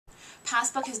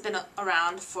Passbook has been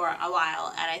around for a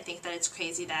while, and I think that it's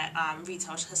crazy that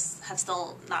retailers have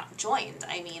still not joined.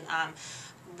 I mean, I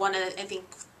think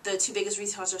the two biggest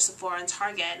retailers are Sephora and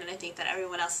Target, and I think that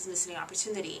everyone else is missing an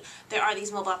opportunity. There are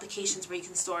these mobile applications where you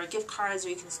can store gift cards, or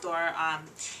you can store,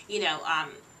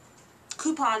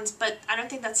 coupons, but I don't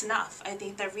think that's enough. I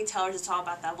think that retailers, it's all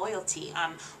about that loyalty.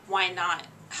 Why not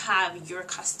have your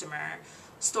customer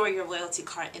store your loyalty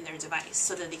card in their device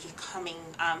so that they keep coming,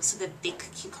 so that they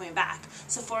could keep coming back.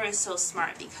 Sephora is so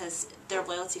smart because their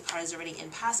loyalty card is already in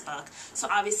Passbook, so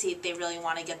obviously they really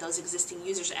want to get those existing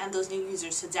users and those new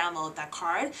users to download that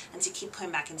card and to keep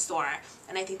coming back in store.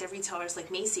 And I think that retailers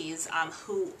like Macy's,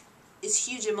 who is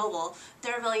huge in mobile,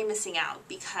 they're really missing out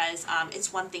because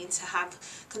it's one thing to have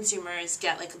consumers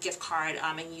get like a gift card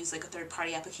and use like a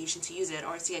third-party application to use it,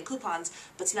 or to get coupons,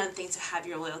 but it's another thing to have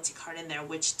your loyalty card in there,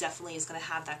 which definitely is going to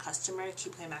have that customer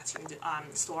keep coming back to your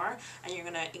store, and you're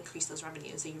going to increase those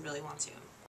revenues that you really want to.